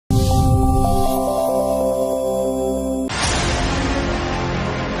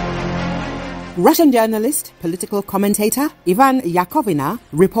Russian journalist, political commentator Ivan Yakovina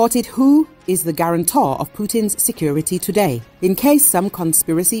reported who is the guarantor of Putin's security today. In case some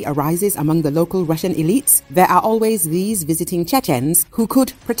conspiracy arises among the local Russian elites, there are always these visiting Chechens who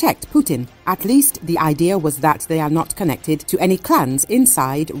could protect Putin. At least the idea was that they are not connected to any clans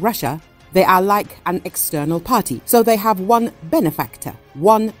inside Russia. They are like an external party, so they have one benefactor,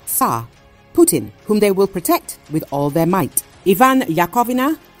 one tsar, Putin, whom they will protect with all their might. Ivan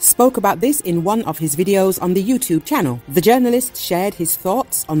Yakovina spoke about this in one of his videos on the YouTube channel. The journalist shared his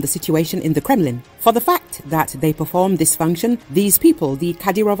thoughts on the situation in the Kremlin. For the fact that they perform this function, these people, the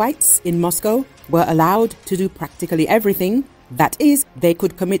Kadyrovites in Moscow, were allowed to do practically everything. That is, they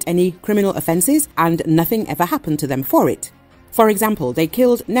could commit any criminal offenses and nothing ever happened to them for it. For example, they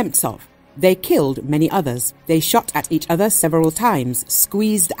killed Nemtsov. They killed many others. They shot at each other several times,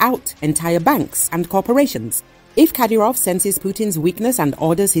 squeezed out entire banks and corporations. If Kadyrov senses Putin's weakness and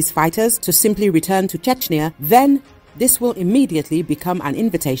orders his fighters to simply return to Chechnya, then this will immediately become an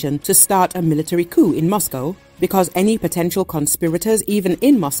invitation to start a military coup in Moscow, because any potential conspirators, even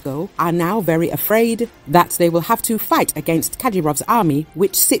in Moscow, are now very afraid that they will have to fight against Kadyrov's army,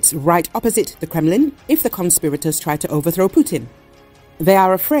 which sits right opposite the Kremlin, if the conspirators try to overthrow Putin. They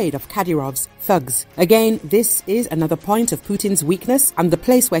are afraid of Kadyrov's thugs. Again, this is another point of Putin's weakness and the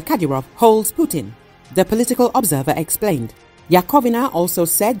place where Kadyrov holds Putin. The political observer explained. Yakovina also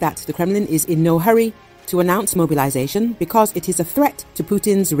said that the Kremlin is in no hurry to announce mobilization because it is a threat to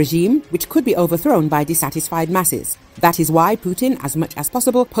Putin's regime, which could be overthrown by dissatisfied masses. That is why Putin, as much as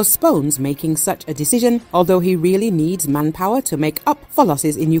possible, postpones making such a decision, although he really needs manpower to make up for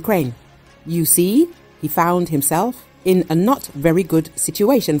losses in Ukraine. You see, he found himself in a not very good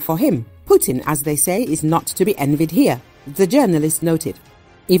situation for him. Putin, as they say, is not to be envied here, the journalist noted.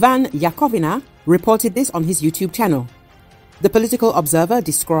 Ivan Yakovina reported this on his YouTube channel. The political observer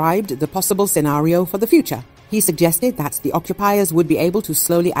described the possible scenario for the future. He suggested that the occupiers would be able to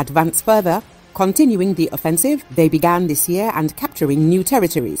slowly advance further, continuing the offensive they began this year and capturing new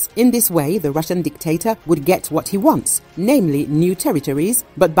territories. In this way, the Russian dictator would get what he wants, namely new territories,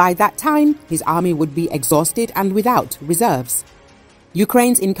 but by that time, his army would be exhausted and without reserves.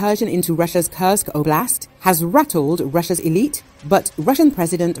 Ukraine's incursion into Russia's Kherson Oblast has rattled Russia's elite, but Russian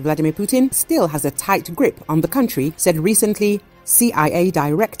President Vladimir Putin still has a tight grip on the country, said recently CIA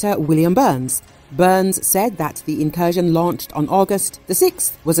Director William Burns. Burns said that the incursion launched on August the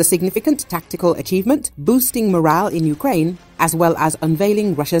 6th was a significant tactical achievement, boosting morale in Ukraine, as well as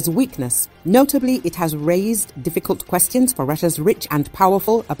unveiling Russia's weakness. Notably, it has raised difficult questions for Russia's rich and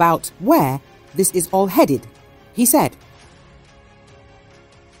powerful about where this is all headed. He said,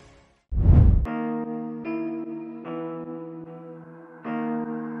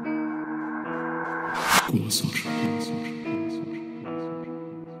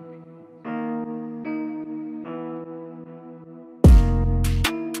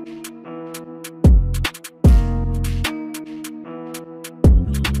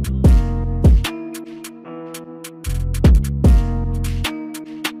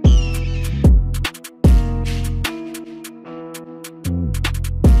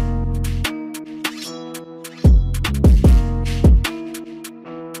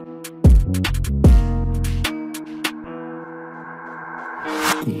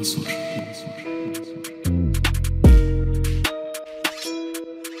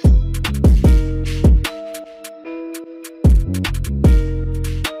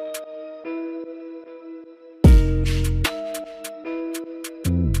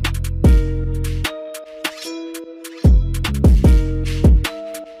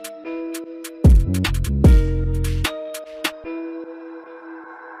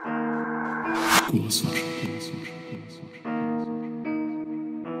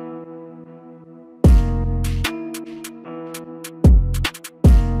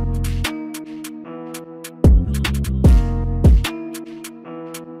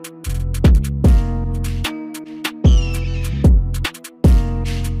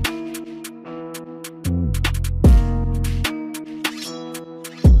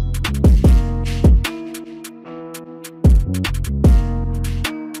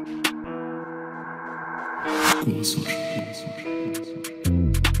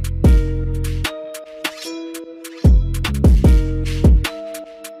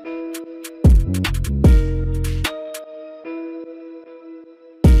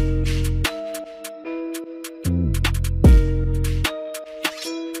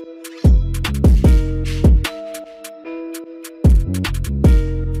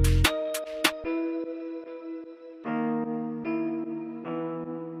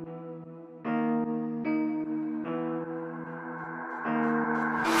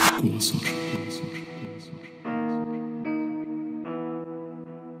 Голосом.